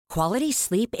Quality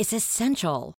sleep is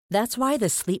essential. That's why the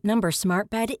Sleep Number Smart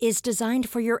Bed is designed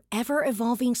for your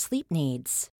ever-evolving sleep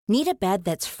needs. Need a bed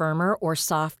that's firmer or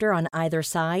softer on either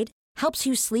side? Helps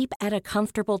you sleep at a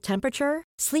comfortable temperature?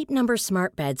 Sleep Number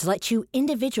Smart Beds let you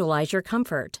individualize your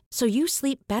comfort, so you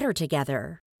sleep better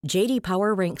together. J.D.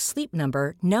 Power ranks Sleep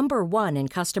Number number 1 in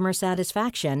customer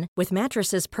satisfaction with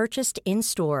mattresses purchased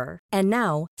in-store. And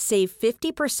now, save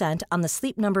 50% on the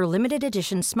Sleep Number Limited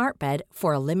Edition Smart Bed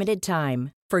for a limited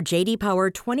time. For J.D. Power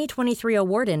 2023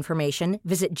 award information,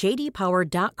 visit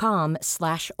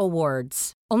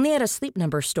jdpower.com/awards. Only at a Sleep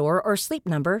Number store or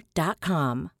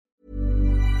sleepnumber.com.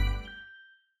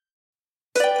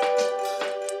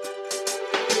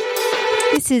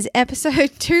 This is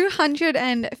episode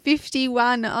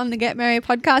 251 on the Get Merry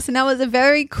podcast, and that was a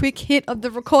very quick hit of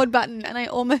the record button, and I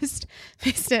almost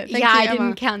missed it. Thank you, I Emma.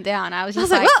 didn't count down. I was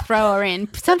just like throw her in.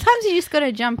 Sometimes you just got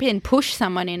to jump in, push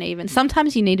someone in even.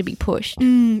 Sometimes you need to be pushed.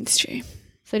 It's true.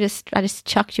 So I just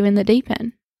chucked you in the deep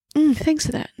end. Thanks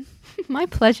for that. My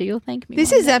pleasure. You'll thank me.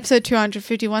 This is episode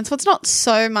 251, so it's not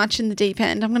so much in the deep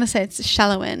end. I'm going to say it's the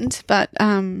shallow end, but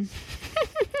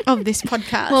of this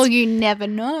podcast. Well, you never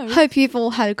know. Hope you've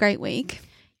all had a great week.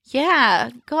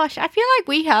 Yeah. Gosh, I feel like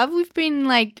we have. We've been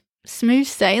like smooth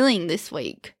sailing this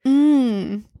week,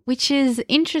 which is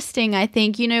interesting, I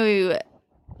think. You know,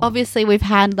 obviously we've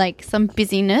had like some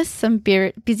busyness, some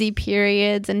busy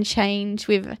periods and change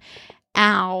with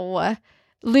our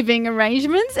living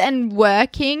arrangements and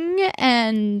working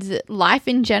and life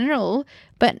in general.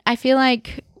 But I feel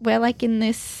like we're like in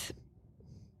this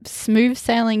smooth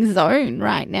sailing zone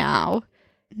right now.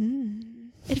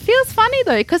 It feels funny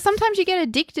though, because sometimes you get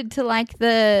addicted to like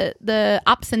the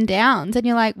ups and downs, and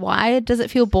you're like, why does it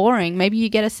feel boring? Maybe you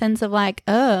get a sense of like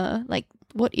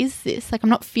what is this? Like, I'm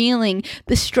not feeling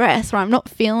the stress, or I'm not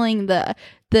feeling the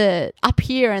up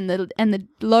here and the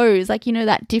lows, like, you know,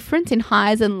 that difference in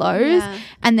highs and lows. Yeah.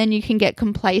 And then you can get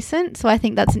complacent. So I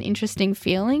think that's an interesting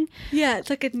feeling. Yeah, it's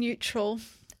like a neutral.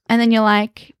 And then you're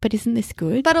like, but isn't this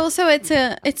good? But also it's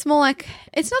more like,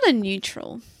 it's not a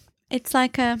neutral. It's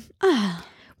like this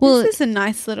is a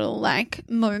nice little like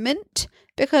moment,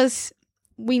 because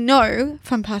we know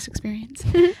from past experience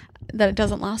that it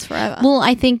doesn't last forever. Well,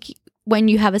 I think when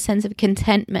you have a sense of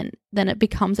contentment, then it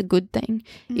becomes a good thing.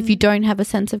 If you don't have a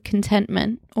sense of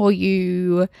contentment, or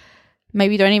you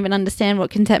maybe don't even understand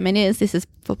what contentment is, this is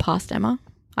for past Emma.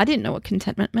 I didn't know what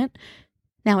contentment meant.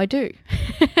 Now I do.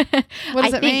 What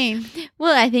does it mean?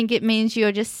 Well, I think it means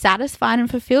you're just satisfied and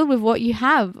fulfilled with what you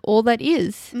have, all that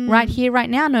is, right here, right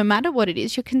now, no matter what it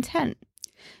is, you're content.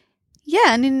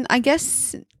 Yeah, and I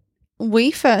guess we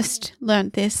first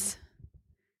learned this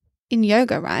in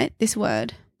yoga, right? This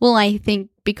word. Well, I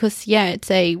think because, it's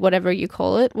a whatever you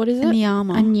call it. What is it?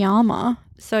 Anyama.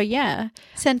 So, yeah.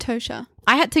 Santosha.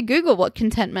 I had to Google what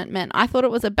contentment meant. I thought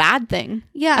it was a bad thing.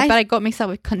 Yeah. But I got mixed up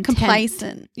with contempt.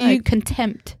 Complacent. No,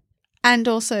 contempt. And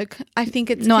also, I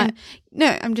think it's... No,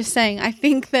 I'm just saying, I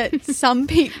think that some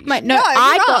people...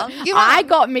 I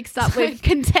got mixed up with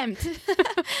contempt.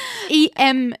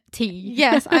 E-M-T.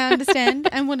 Yes, I understand.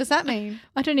 And what does that mean?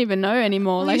 I don't even know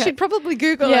anymore. Well, you should probably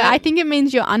Google it. Yeah, I think it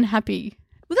means you're unhappy.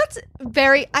 Well, that's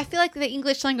I feel like the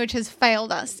English language has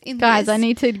failed us in this. Guys, I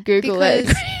need to Google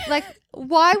it. Like,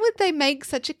 why would they make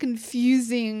such a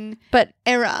confusing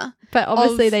error? But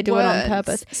obviously they do words? it on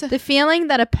purpose. So, the feeling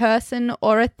that a person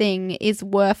or a thing is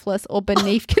worthless or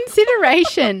beneath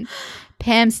consideration.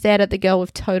 Pam stared at the girl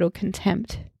with total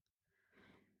contempt.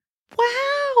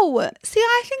 Wow. See,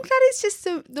 I think that is just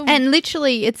the and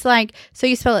literally it's like, so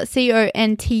you spell it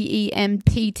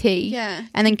C-O-N-T-E-M-T-T. Yeah.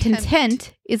 And then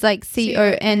content is like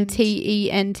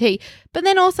C-O-N-T-E-N-T. But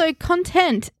then also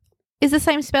content is the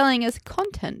same spelling as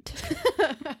content.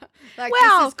 Like,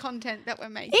 wow. This is content that we're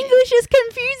making. English is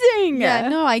confusing. Yeah,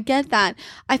 no, I get that.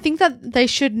 I think that they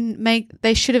should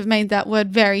have made that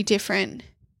word very different.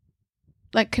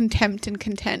 Like contempt and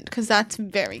content, because that's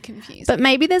very confusing. But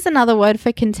maybe there's another word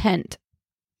for contentment.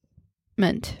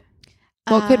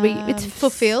 What could we? It's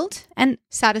fulfilled and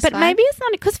satisfied. But maybe it's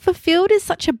not, because fulfilled is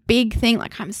such a big thing.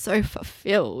 Like, I'm so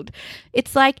fulfilled.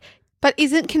 It's like, but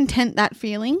isn't content that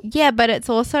feeling? Yeah, but it's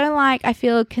also like, I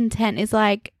feel content is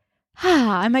like,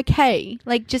 I'm okay.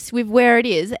 Like, just with where it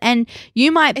is. And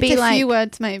you might be like, a few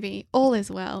words maybe. All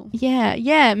is well.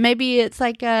 Yeah. Maybe it's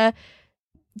like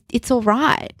it's all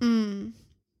right.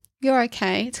 You're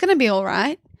okay. It's going to be all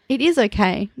right. It is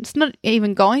okay. It's not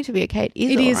even going to be okay.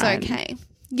 It is right. Okay.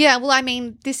 Yeah, well, I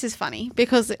mean, this is funny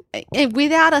because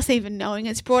without us even knowing,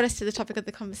 it's brought us to the topic of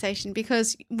the conversation,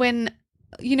 because when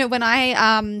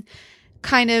I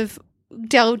kind of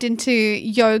delved into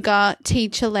yoga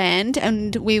teacher land,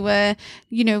 and we were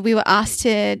asked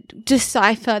to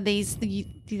decipher these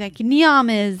like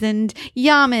niyamas and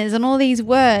yamas and all these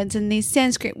words and these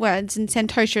Sanskrit words, and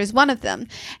santosha is one of them,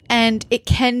 and it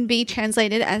can be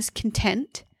translated as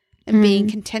content and being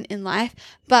content in life.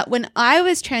 But when I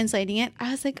was translating it,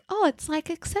 I was like, oh, it's like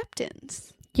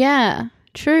acceptance. Yeah,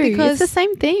 true. Because it's the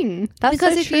same thing. That's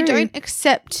because so if true. you don't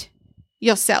accept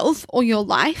yourself or your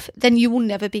life, then you will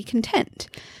never be content.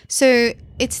 So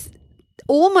it's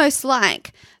almost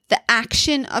like the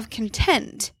action of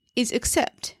content is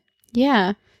accept.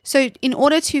 Yeah. So in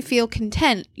order to feel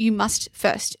content, you must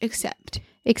first accept.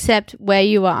 Accept where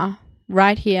you are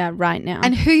right here, right now.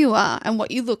 And who you are and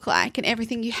what you look like and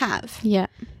everything you have. Yeah.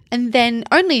 And then,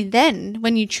 only then,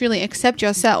 when you truly accept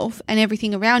yourself and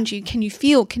everything around you, can you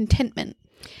feel contentment.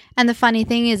 And the funny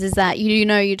thing is that, you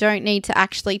don't need to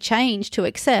actually change to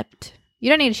accept. You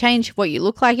don't need to change what you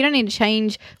look like. You don't need to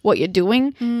change what you're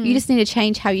doing. You just need to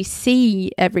change how you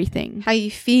see everything. How you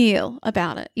feel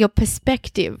about it. Your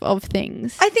perspective of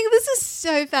things. I think this is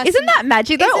so fascinating. Isn't that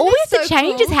magic? Though all we have to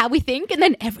change cool? is how we think, and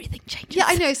then everything changes. Yeah,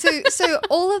 I know. So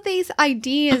all of these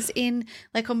ideas in,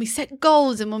 like, when we set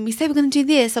goals and when we say we're going to do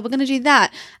this or we're going to do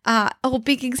that.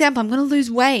 Big example, I'm going to lose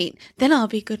weight. Then I'll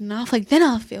be good enough. Like, then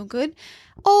I'll feel good.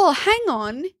 Oh, hang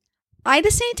on. I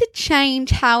just need to change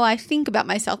how I think about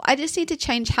myself. I just need to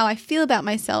change how I feel about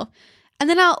myself. And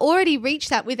then I'll already reach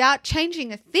that without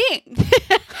changing a thing.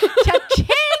 Cha-ching!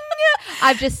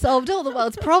 I've just solved all the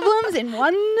world's problems in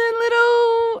one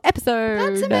little episode.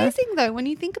 That's amazing, though, when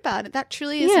you think about it. That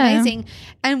truly is amazing.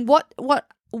 And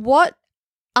what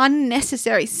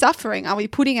unnecessary suffering are we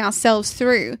putting ourselves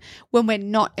through when we're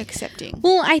not accepting?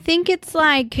 Well, I think it's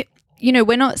like,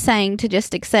 we're not saying to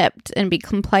just accept and be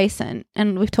complacent.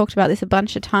 And we've talked about this a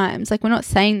bunch of times. Like, we're not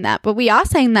saying that, but we are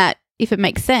saying that if it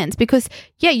makes sense, because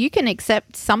you can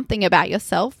accept something about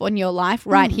yourself or your life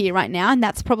right here, right now, and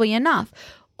that's probably enough.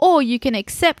 Or you can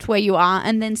accept where you are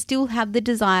and then still have the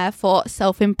desire for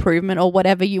self-improvement or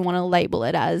whatever you want to label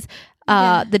it as,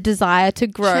 the desire to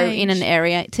grow in an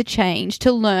area, to change,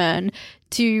 to learn,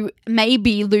 to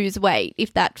maybe lose weight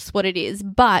if that's what it is.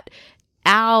 But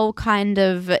our kind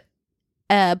of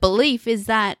belief is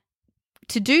that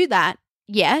to do that,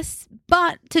 yes,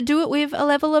 but to do it with a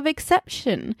level of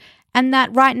exception. And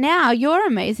that right now you're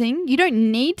amazing. You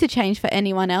don't need to change for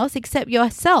anyone else except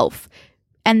yourself.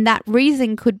 And that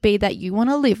reason could be that you want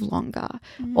to live longer,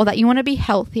 or that you want to be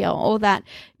healthier, or that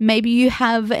maybe you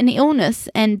have an illness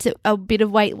and a bit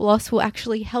of weight loss will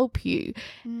actually help you.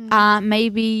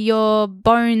 Maybe your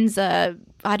bones are,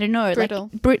 I don't know,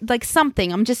 brittle. Like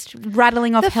something. I'm just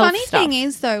rattling off health stuff. The funny thing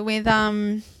is, though, with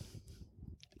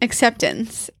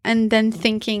acceptance and then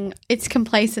thinking it's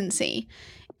complacency,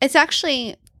 it's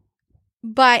actually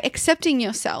by accepting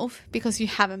yourself because you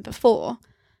haven't before.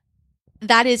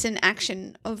 That is an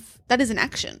action.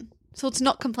 So it's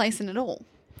not complacent at all.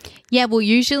 Yeah, well,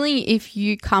 usually if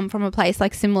you come from a place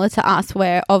like similar to us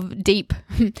where of deep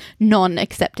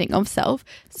non-accepting of self,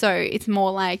 so it's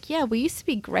more like, we used to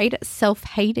be great at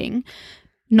self-hating,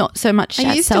 not so much at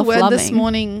self-loving. I used a word this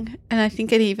morning, and I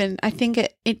think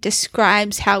it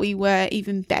describes how we were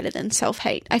even better than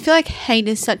self-hate. I feel like hate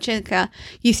is such a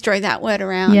you throw that word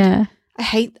around. Yeah. I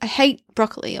hate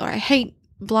broccoli, or I hate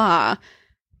blah.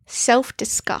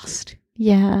 Self-disgust.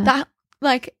 Yeah. That,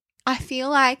 like, I feel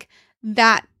like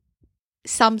that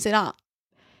sums it up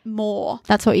more.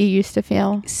 That's what you used to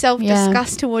feel.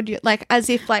 Self-disgust toward you, like, as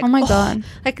if, like, oh my God,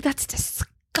 like, that's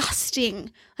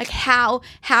disgusting. Like, how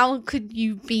could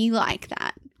you be like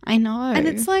that? I know. And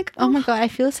it's like, oh my God, I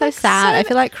feel so sad. I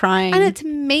feel like crying. And it's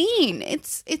mean.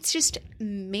 It's just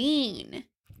mean.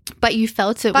 But you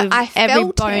felt it with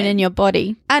every bone in your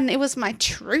body. And it was my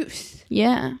truth.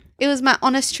 Yeah. It was my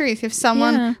honest truth. If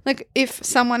someone, if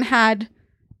someone had,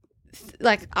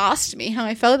 asked me how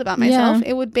I felt about myself,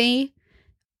 it would be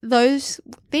those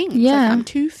things. Yeah. Like, I'm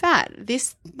too fat.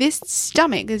 This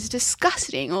stomach is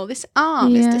disgusting, or this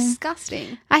arm is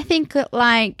disgusting. I think that,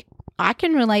 I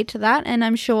can relate to that, and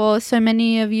I'm sure so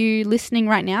many of you listening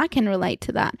right now can relate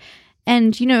to that.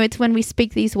 And, it's when we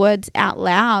speak these words out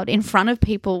loud in front of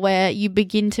people where you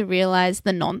begin to realize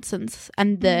the nonsense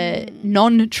and the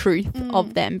non-truth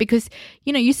of them. Because,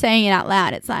 you saying it out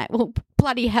loud, it's like, well,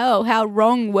 bloody hell, how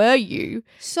wrong were you?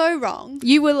 So wrong.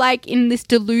 You were in this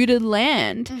deluded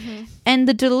land. Mm-hmm. And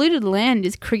the deluded land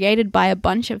is created by a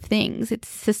bunch of things. It's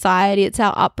society, it's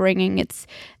our upbringing, it's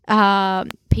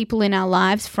people in our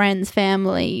lives, friends,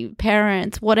 family,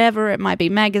 parents, whatever it might be,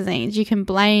 magazines. You can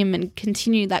blame and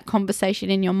continue that conversation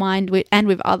in your mind and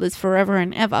with others forever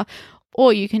and ever.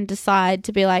 Or you can decide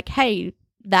to be like, hey,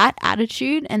 that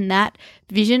attitude and that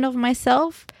vision of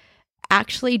myself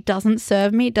actually doesn't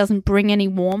serve me, it doesn't bring any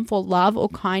warmth or love or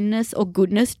kindness or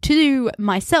goodness to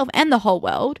myself and the whole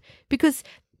world, because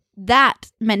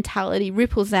that mentality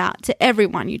ripples out to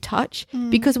everyone you touch.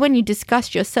 Because when you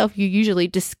disgust yourself, you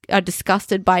usually are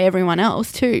disgusted by everyone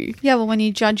else too. Yeah, well, when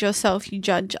you judge yourself, you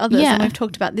judge others. Yeah. And we've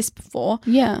talked about this before.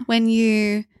 Yeah. When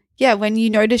you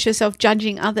notice yourself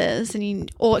judging others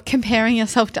or comparing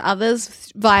yourself to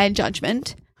others via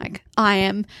judgment, like I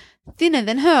am thinner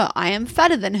than her, I am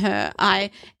fatter than her, I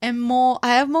have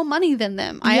more money than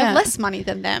them, I have less money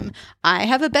than them, I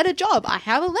have a better job, I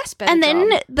have a less better job. And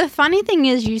then the funny thing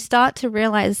is you start to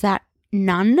realize that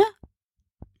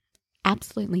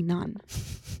absolutely none,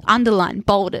 underlined,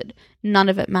 bolded, none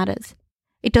of it matters.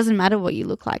 It doesn't matter what you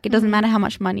look like. It doesn't matter how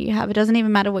much money you have. It doesn't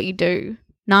even matter what you do.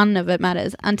 None of it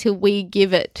matters until we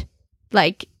give it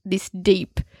like this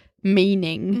deep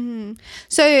meaning.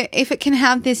 So if it can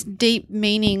have this deep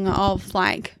meaning of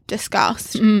like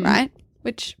disgust, right,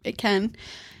 which it can,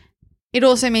 it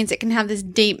also means it can have this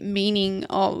deep meaning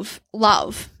of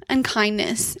love and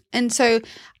kindness. And so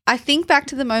I think back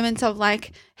to the moments of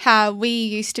like how we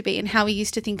used to be and how we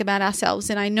used to think about ourselves.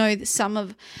 And I know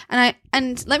that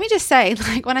and let me just say,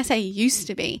 like when I say used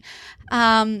to be,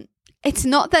 it's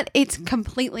not that it's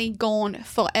completely gone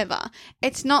forever.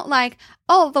 It's not like,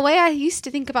 oh, the way I used to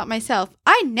think about myself,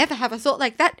 I never have a thought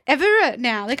like that ever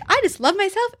now. Like I just love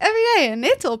myself every day and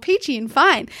it's all peachy and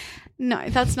fine. No,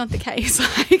 that's not the case.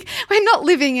 Like we're not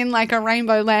living in like a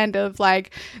rainbow land of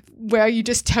like where you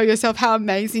just tell yourself how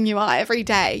amazing you are every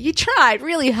day. You tried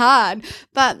really hard,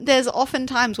 but there's often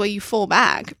times where you fall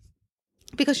back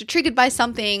because you're triggered by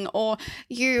something, or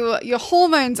your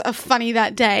hormones are funny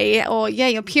that day, or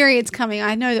your period's coming.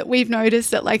 I know that we've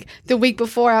noticed that like the week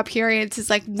before our periods is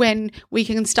like when we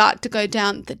can start to go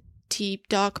down the deep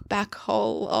dark black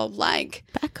hole of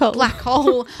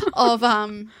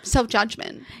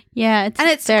self-judgment. Yeah,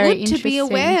 it's very good to be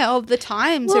aware of the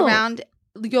times around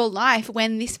your life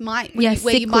when this might where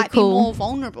you might be more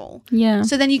vulnerable. Yeah.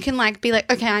 So then you can like be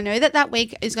like, okay, I know that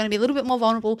week is going to be a little bit more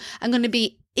vulnerable. I'm going to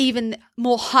be even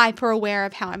more hyper aware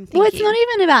of how I'm thinking. Well, it's not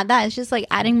even about that. It's just like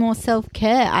adding more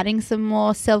self-care, adding some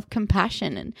more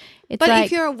self-compassion, and it's but like,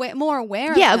 if you're more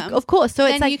aware of them, of course. So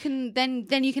then it's like you can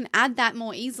then you can add that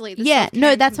more easily.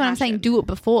 No, that's what I'm saying. Do it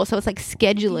before. So it's like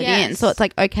schedule it in. So it's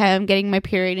like, okay, I'm getting my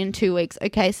period in 2 weeks.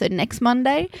 Okay, so next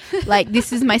Monday, like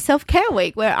this is my self-care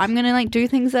week where I'm gonna like do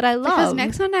things that I love. Because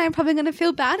next Monday I'm probably gonna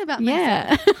feel bad about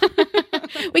myself.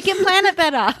 Yeah. We can plan it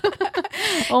better.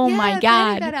 Oh my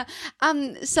God. Better.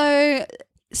 So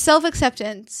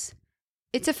self-acceptance,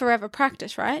 it's a forever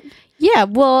practice, right? Yeah,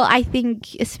 well, I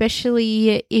think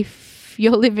especially if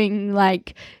you're living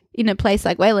like in a place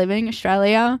like we're living,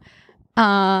 Australia,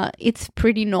 it's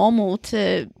pretty normal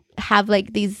to have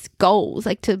like these goals,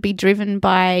 like to be driven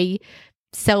by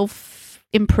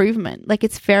self-improvement. Like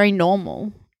it's very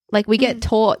normal. Like we get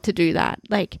taught to do that,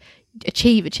 like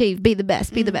achieve, be the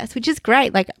best, which is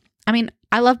great. Like, I mean,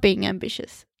 I love being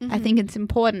ambitious. I think it's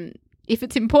important. If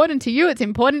it's important to you, it's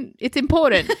important. It's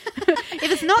important.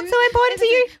 If it's not so important to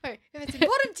you, if it's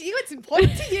important to you, it's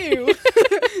important to you.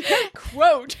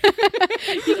 Quote.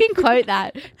 You can quote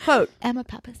that. Quote Emma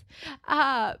Pappas.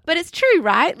 But it's true,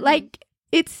 right? Like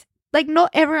it's like not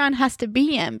everyone has to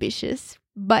be ambitious,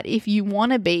 but if you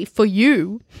want to be for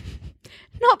you,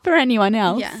 not for anyone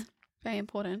else. Yeah. Very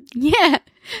important. Yeah.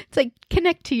 It's like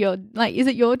connect to your, like, is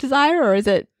it your desire or is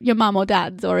it your mum or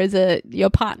dad's or is it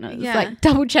your partner's? Yeah. Like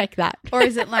double check that. Or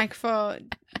is it like for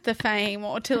the fame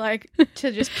or to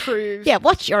just prove? Yeah.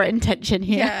 What's your intention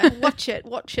here? Yeah. Watch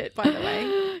it, by the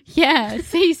way. Yeah.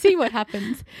 See what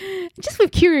happens. Just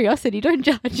with curiosity, don't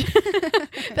judge.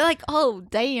 Be like, oh,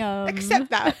 damn. Accept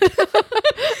that.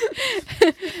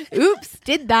 Oops,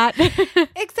 did that.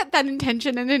 Accept that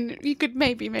intention and then you could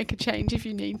maybe make a change if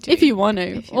you need to. If you want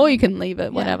to. Or you can leave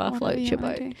it, whatever floats your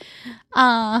boat.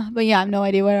 But yeah, I have no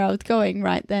idea where I was going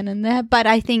right then and there. But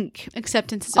I think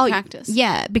acceptance is a practice.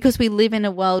 Yeah, because we live in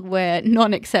a world where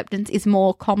non-acceptance is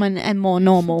more common and more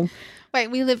normal. Wait,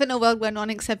 we live in a world where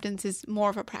non-acceptance is more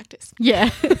of a practice. Yeah.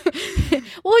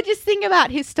 Well, just think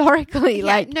about historically,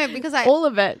 because all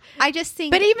of it. I just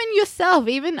think, but even yourself,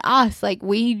 even us, like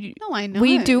we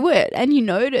do it, and you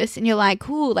notice, and you're like,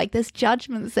 cool, like there's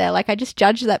judgments there. Like I just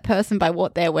judge that person by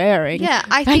what they're wearing. Yeah,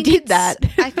 I did that.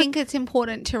 I think it's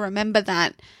important to remember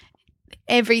that.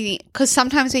 Because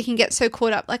sometimes we can get so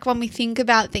caught up, like when we think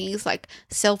about these like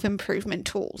self-improvement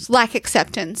tools, like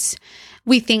acceptance,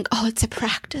 we think, oh, it's a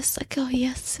practice, like, oh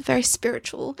yes, very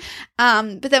spiritual.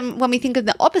 But then when we think of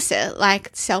the opposite,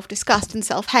 like self-disgust and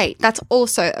self-hate, that's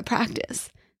also a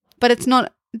practice, but it's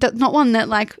not not one that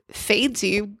like feeds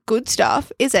you good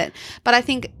stuff, is it? But I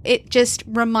think it just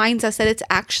reminds us that it's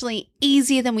actually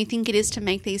easier than we think it is to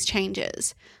make these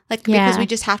changes. Like, because we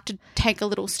just have to take a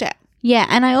little step. Yeah,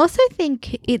 and I also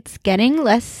think it's getting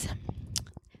less,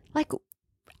 like,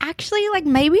 actually, like,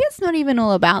 maybe it's not even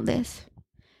all about this.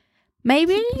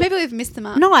 Maybe we've missed the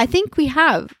mark. No, I think we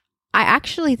have. I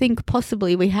actually think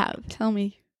possibly we have. Tell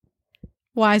me.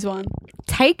 Wise one.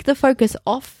 Take the focus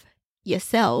off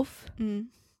yourself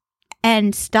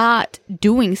and start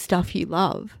doing stuff you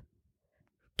love.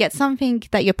 Get something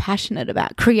that you're passionate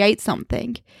about. Create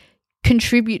something.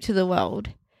 Contribute to the world.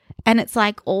 And it's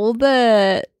like all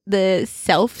the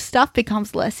self stuff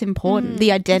becomes less important.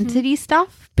 The identity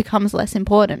stuff becomes less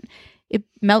important. It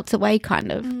melts away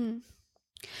kind of.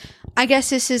 I guess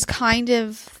this is kind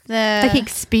of the... like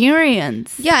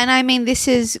experience. Yeah, and I mean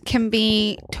this can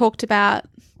be talked about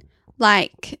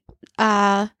like,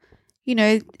 you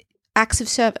know, acts of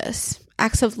service,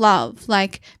 acts of love,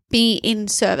 like be in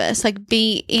service, like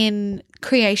be in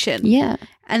creation. Yeah.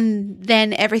 And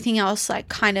then everything else like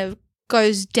kind of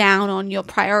goes down on your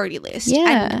priority list.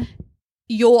 Yeah. And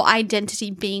your identity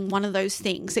being one of those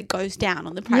things that goes down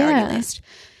on the priority list.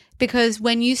 Because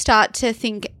when you start to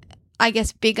think, I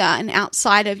guess, bigger and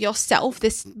outside of yourself,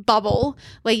 this bubble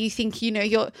where you think, you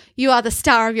know, you are the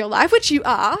star of your life, which you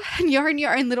are, and you're in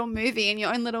your own little movie, in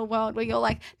your own little world where you're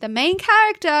like the main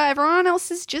character, everyone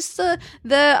else is just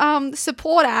the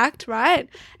support act, right?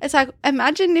 It's like,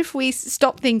 imagine if we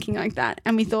stopped thinking like that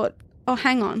and we thought, oh,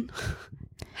 hang on,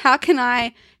 how can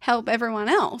I help everyone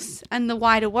else and the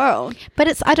wider world?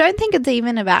 But I don't think it's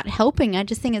even about helping. I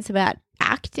just think it's about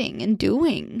acting and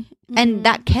doing. And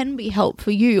that can be help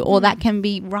for you, or that can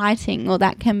be writing, or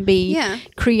that can be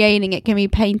creating, it can be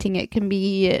painting, it can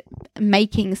be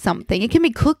making something, it can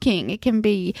be cooking, it can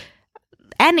be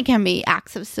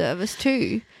acts of service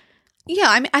too. Yeah,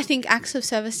 I mean, I think acts of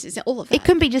service is all of that. It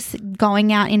can be just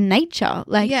going out in nature.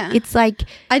 Like, it's like...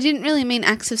 I didn't really mean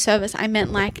acts of service. I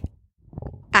meant like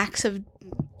acts.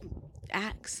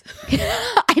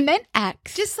 I meant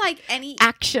acts. Just like any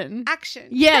action.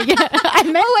 Yeah. I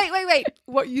meant... Oh, wait.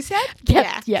 What you said?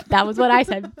 Yeah, that was what I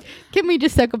said. Can we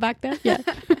just circle back there? Yeah.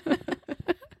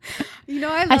 You know,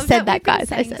 I said that,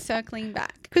 guys. I said circling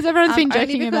back because everyone's been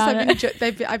joking about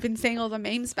it. I've been seeing all the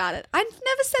memes about it. I've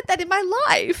never said that in my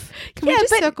life. Can we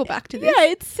just circle back to this?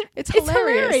 Yeah, it's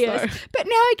hilarious. But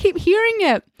now I keep hearing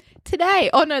it today.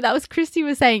 Oh no, that was Christy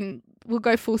was saying we'll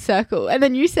go full circle, and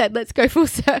then you said let's go full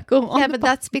circle. Yeah, but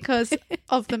that's because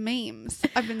of the memes.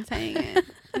 I've been saying it.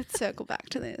 Let's circle back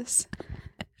to this.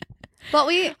 But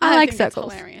I like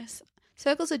circles. Hilarious.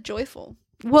 Circles are joyful.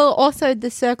 Well, also the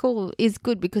circle is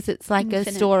good because it's like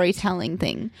a storytelling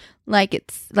thing. Like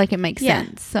it makes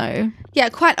sense. So yeah,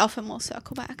 quite often we'll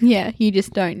circle back. Yeah, you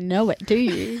just don't know it, do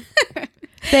you?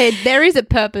 There is a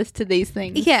purpose to these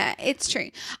things. Yeah, it's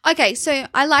true. Okay, so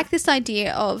I like this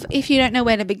idea of if you don't know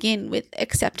where to begin with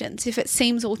acceptance, if it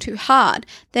seems all too hard,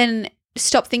 then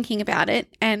stop thinking about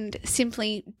it and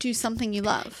simply do something you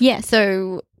love. Yeah,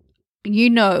 so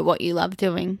you know what you love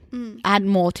doing. Add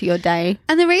more to your day.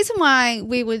 And the reason why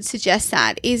we would suggest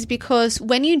that is because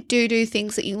when you do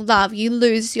things that you love, you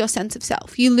lose your sense of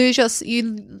self. You lose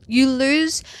you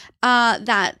lose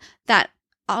that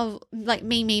like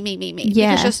me.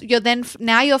 Yeah. Because you're then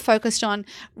now you're focused on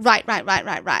right,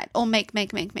 or make,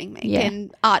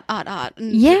 and art,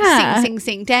 and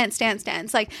sing, dance.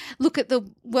 Like look at the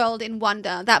world in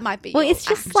wonder. That might be. Well, it's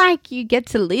just like you get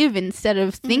to live instead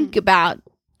of think about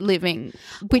living,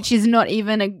 which is not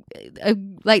even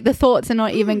like the thoughts are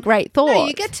not even great thoughts. No,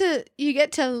 you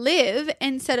get to live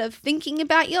instead of thinking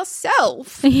about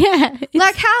yourself. Yeah.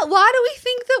 Like why do we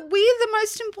think that we're the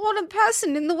most important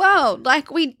person in the world? Like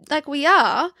we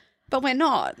are, but we're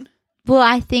not. Well,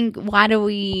 I think why do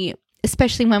we,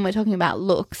 especially when we're talking about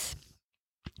looks,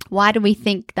 why do we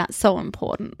think that's so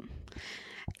important?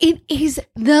 It is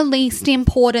the least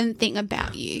important thing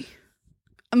about you.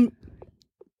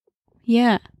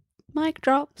 Yeah. Mic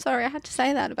drop. Sorry, I had to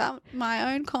say that about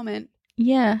my own comment.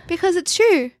 Yeah. Because it's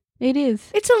true. It is.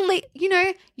 It's you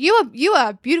know, you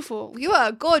are beautiful. You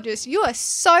are gorgeous. You are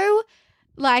so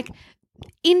like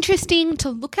interesting to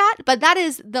look at, but that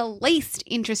is the least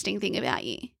interesting thing about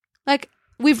you. Like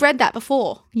we've read that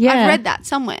before. Yeah. I've read that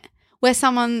somewhere where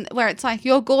it's like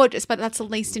you're gorgeous, but that's the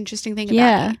least interesting thing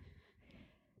about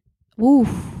you. Ooh.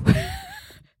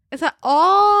 It's like,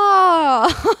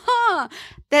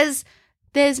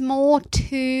 there's more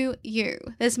to you.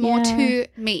 There's more to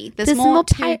me. There's more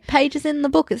pages in the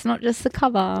book. It's not just the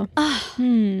cover.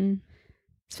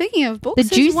 Speaking of books,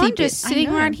 the juicy just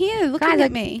sitting right here looking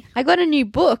at me. I got a new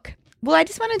book. Well, I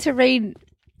just wanted to read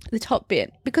the top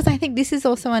bit, because I think this is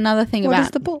also another thing What about...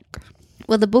 is the book?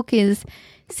 Well, the book is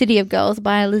City of Girls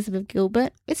by Elizabeth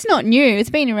Gilbert. It's not new. It's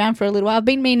been around for a little while. I've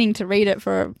been meaning to read it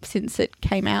since it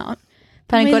came out.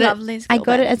 But We I love Liz got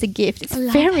Gilbert. it as a gift. It's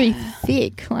Love very her.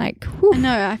 thick. Like, whew. I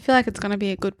know. I feel like it's going to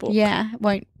be a good book. Yeah,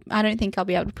 I don't think I'll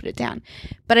be able to put it down.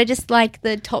 But I just like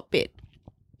the top bit.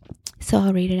 So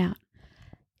I'll read it out.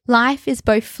 Life is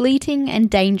both fleeting and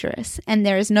dangerous, and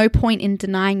there is no point in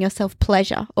denying yourself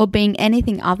pleasure or being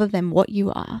anything other than what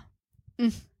you are.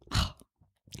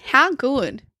 How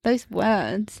good. Those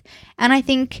words. And I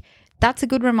think that's a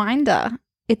good reminder.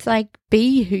 It's like,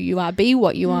 be who you are, be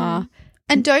what you are.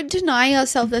 And don't deny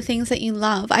yourself the things that you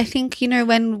love. I think,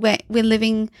 when we're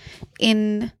living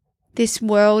in this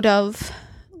world of,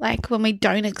 like, when we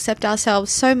don't accept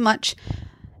ourselves, so much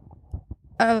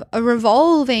a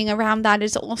revolving around that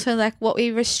is also, like, what we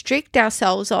restrict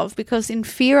ourselves of, because in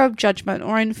fear of judgment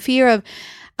or in fear of,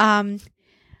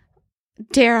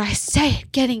 dare I say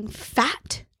it, getting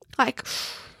fat. Like,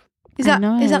 is that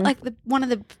like one of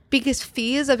the biggest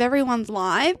fears of everyone's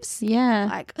lives? Yeah.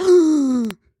 Like,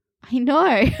 I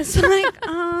know. it's like,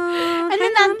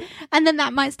 and then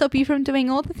that might stop you from doing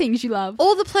all the things you love.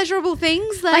 all the pleasurable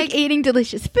things, Like eating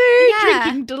delicious food, Yeah.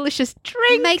 drinking delicious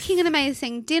drinks, making an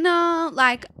amazing dinner,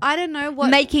 like, I don't know what,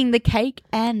 making the cake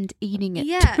and eating it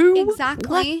Yeah, too.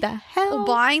 exactly. What the hell? or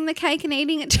buying the cake and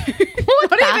eating it too.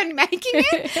 What Not the- even making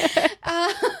it.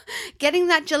 Getting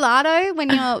that gelato when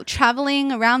you're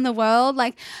traveling around the world,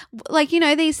 like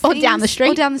these things, Or down the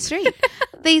street.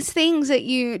 These things that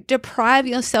you deprive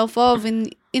yourself of in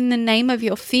the name of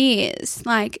your fears,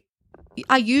 like,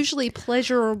 are usually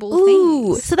pleasurable Ooh,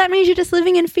 things. so that means you're just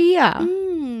living in fear.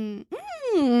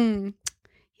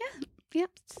 Yeah,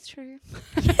 it's true.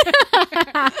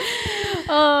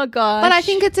 Oh, gosh. But I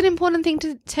think it's an important thing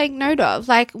to take note of.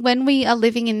 Like, when we are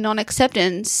living in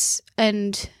non-acceptance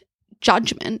and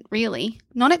judgment, really,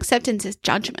 non-acceptance is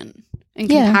judgment and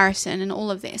comparison and all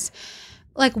of this.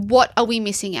 Like, what are we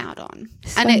missing out on?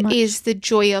 So and it much. is the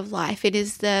joy of life. It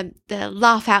is the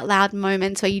laugh out loud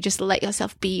moments where you just let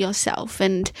yourself be yourself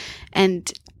and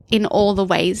in all the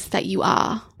ways that you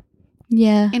are,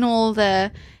 Yeah. in all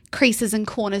the creases and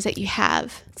corners that you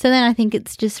have. So then I think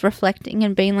it's just reflecting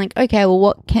and being like, okay, well,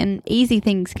 what easy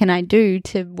things can I do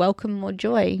to welcome more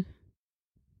joy?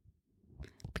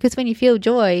 Because when you feel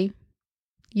joy,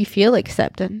 you feel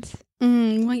acceptance.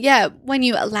 Well, yeah, when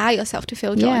you allow yourself to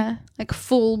feel joy, Yeah. like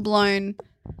full-blown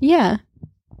Yeah.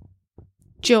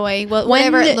 joy, well,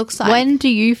 whatever it looks like. When do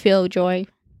you feel joy?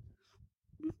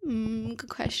 Good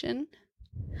question.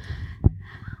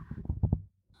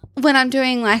 When I'm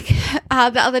doing, like,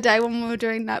 the other day when we were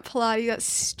doing that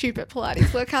stupid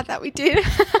Pilates workout that we did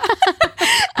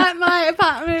at my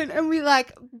apartment, and we,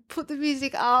 like, put the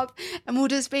music up and we're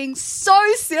just being so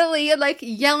silly and, like,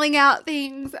 yelling out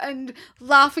things and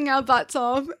laughing our butts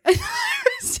off. And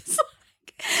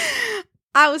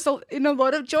I was in a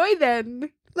lot of joy then.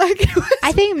 Like, it was,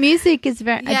 I think music is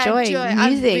very Yeah, a joy. joy. I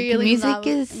really Music love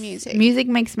is music. Music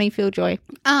makes me feel joy.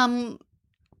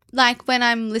 like when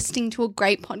I'm listening to a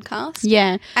great podcast.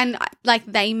 Yeah. And like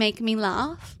they make me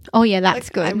laugh. Oh yeah, that's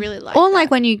Like, good. I really like Or that. like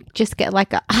when you just get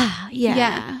like a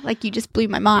Yeah. like you just blew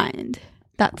my mind.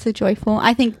 That's a joyful.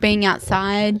 I think being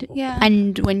outside Yeah.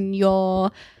 and when you're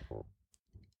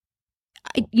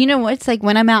you know what, it's like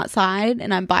when I'm outside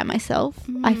and I'm by myself,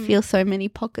 I feel so many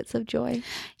pockets of joy.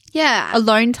 Yeah.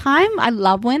 Alone time, I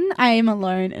love when I am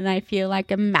alone and I feel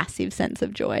like a massive sense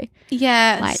of joy.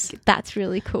 Yes. Like that's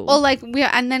really cool. Or like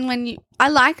and then when I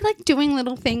like doing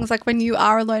little things like when you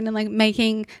are alone and like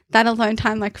making that alone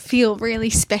time like feel really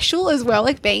special as well,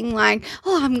 like being like,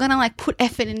 oh, I'm gonna like put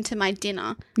effort into my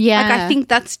dinner. yeah. Like I think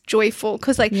that's joyful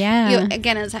because like Yeah. you're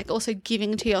again it's like also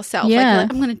giving to yourself. Yeah.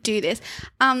 Like I'm gonna do this.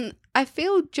 I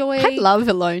feel joy. I love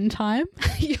alone time.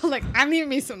 You're like, I need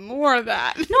me some more of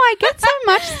that. No, I get so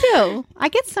much still. I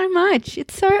get so much. It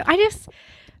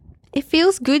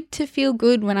feels good to feel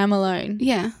good when I'm alone.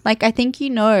 Yeah. Like I think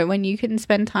when you can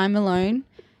spend time alone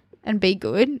and be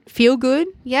good, feel good,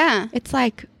 Yeah. it's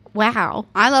like, wow.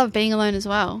 I love being alone as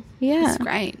well. Yeah. It's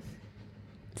great.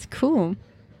 It's cool.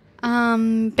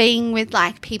 Being with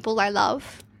like people I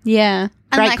love. Yeah.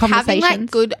 And Great like conversations. having like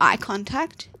good eye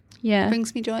contact yeah.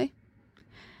 brings me joy.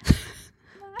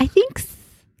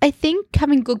 I think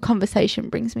having good conversation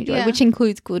brings me joy, Yeah. which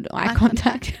includes good eye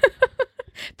contact.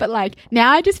 But like now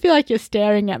I just feel like you're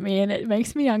staring at me and it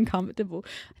makes me uncomfortable.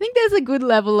 I think there's a good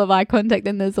level of eye contact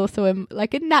and there's also a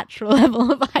natural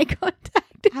level of eye contact.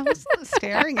 I was not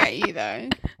staring at you though.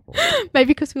 Maybe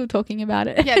because we were talking about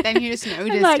it. Yeah, then you just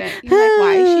noticed like, it. You're like,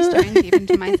 why is she staring deep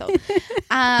into myself?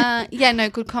 Yeah, no,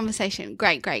 good conversation.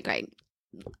 Great.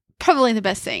 probably the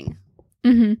best thing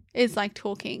is like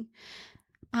talking.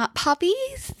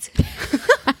 Puppies?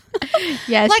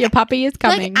 Yes, Like- your puppy is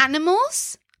coming. Like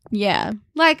animals? Yeah.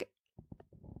 Like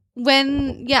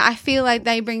I feel like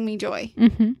they bring me joy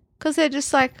Mm-hmm. because they're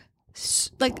just like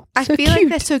I So feel like cute.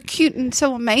 they're so cute and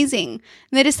so amazing, and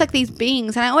they're just like these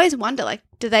beings. And I always wonder, like,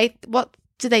 what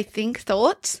do they think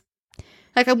thoughts?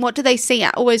 Like, and what do they see?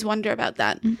 I always wonder about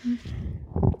that. Mm-hmm.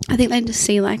 I think they just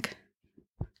see like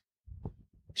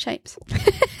shapes.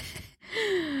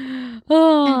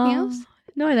 Oh. Anything else?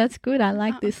 No, that's good. I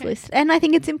like this okay. list. And I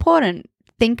think it's important.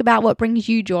 Think about what brings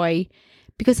you joy,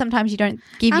 because sometimes you don't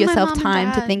give And my yourself mum and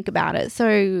time to dad. think about it.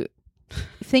 So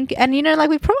think, and you know, like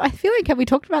I feel like, have we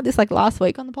talked about this like last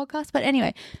week on the podcast? But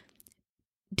anyway,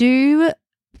 do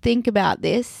think about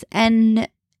this and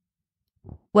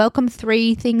welcome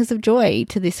 3 things of joy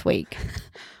to this week.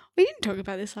 We didn't talk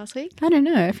about this last week. I don't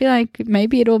know. I feel like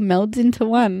maybe it all melds into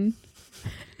one.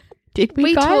 Did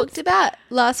we, guys? talked about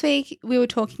last week. We were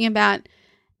talking about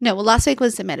last week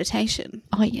was the meditation,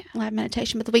 Oh, yeah. live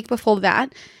meditation. But the week before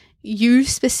that, you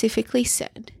specifically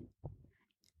said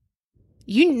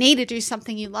you need to do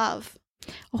something you love.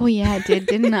 Oh, yeah, I did,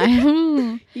 didn't I?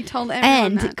 You told everyone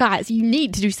And that. guys, you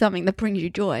need to do something that brings you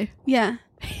joy. Yeah,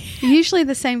 usually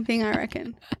the same thing, I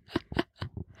reckon.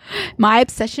 My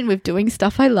obsession with doing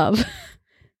stuff I love.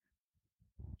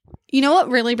 You know what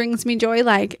really brings me joy?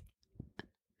 Like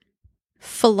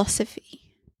philosophy.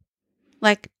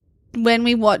 Like when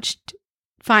we watched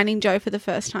Finding Joe for the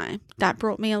first time, that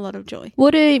brought me a lot of joy.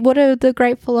 What are the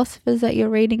great philosophers that you're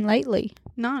reading lately?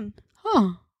 None.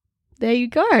 Oh, there you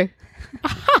go.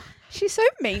 She's so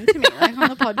mean to me, like on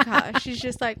the podcast. She's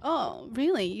just like, "Oh,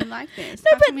 really? You like this? No,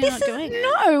 How but come you're this not is doing it?"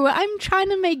 no. I'm trying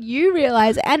to make you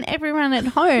realize, and everyone at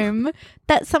home,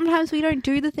 that sometimes we don't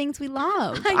do the things we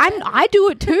love. I do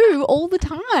it too all the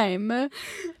time. But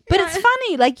it's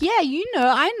funny, like, yeah, you know,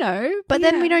 I know, but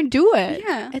then we don't do it.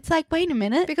 Yeah. It's like, wait a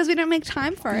minute. Because we don't make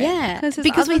time for it. Yeah, there's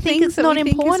because we other think things it's that not we think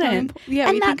is important. Yeah,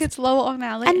 And we think that's- it's lower on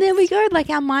our list. And there we go, like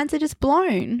our minds are just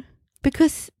blown.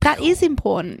 Because that is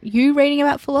important. You reading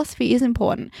about philosophy is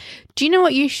important. Do you know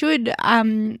what you should?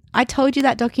 I told you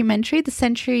that documentary, The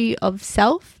Century of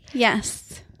Self.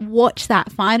 Yes. Watch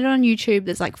that. Find it on YouTube.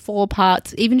 There's like 4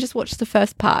 parts. Even just watch the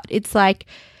first part. It's like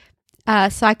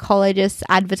psychologists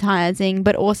advertising,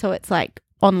 but also it's like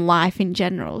on life in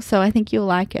general. So I think you'll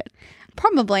like it.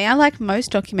 Probably. I like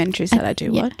most documentaries that I do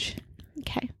Yeah. watch.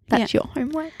 Okay. That's your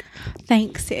homework.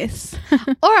 Thanks, sis.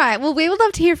 All right. Well, we would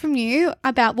love to hear from you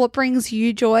about what brings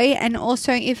you joy, and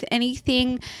also if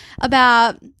anything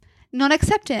about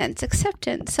non-acceptance,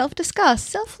 acceptance, self-disgust,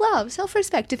 self-love,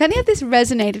 self-respect. If any of this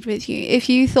resonated with you, if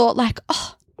you thought like,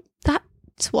 oh,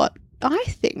 that's what I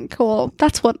think, or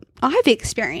that's what I've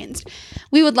experienced,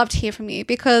 we would love to hear from you,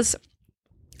 because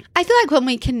I feel like when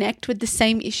we connect with the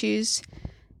same issues,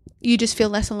 you just feel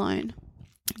less alone.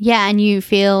 Yeah, and you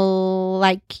feel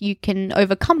like you can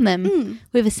overcome them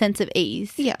with a sense of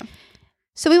ease. Yeah.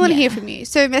 So we want to Yeah. hear from you.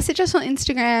 So message us on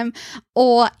Instagram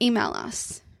or email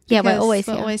us. Yeah, we're because always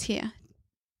we're here. always here.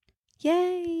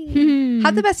 Yay. Hmm.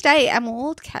 Have the best day, and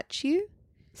we'll catch you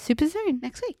Super soon.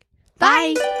 next week.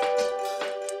 Bye.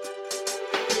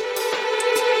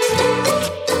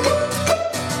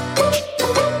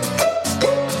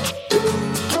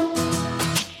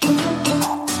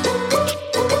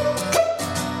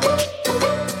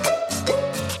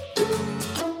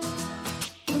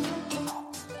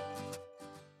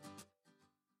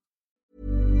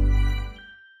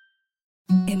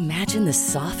 Imagine the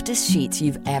softest sheets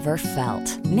you've ever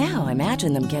felt. Now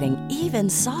imagine them getting even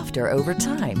softer over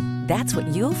time. That's what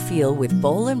you'll feel with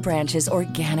Boll & Branch's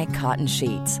organic cotton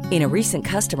sheets. In a recent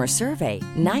customer survey,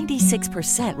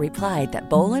 96% replied that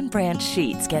Boll & Branch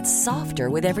sheets get softer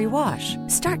with every wash.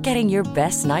 Start getting your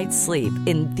best night's sleep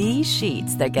in these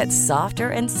sheets that get softer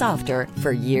and softer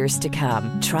for years to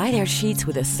come. Try their sheets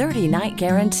with a 30-night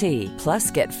guarantee. Plus,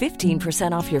 get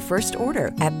 15% off your first order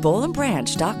at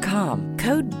bollandbranch.com.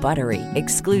 Code BUTTERY.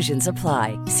 Exclusions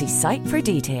apply. See site for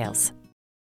details.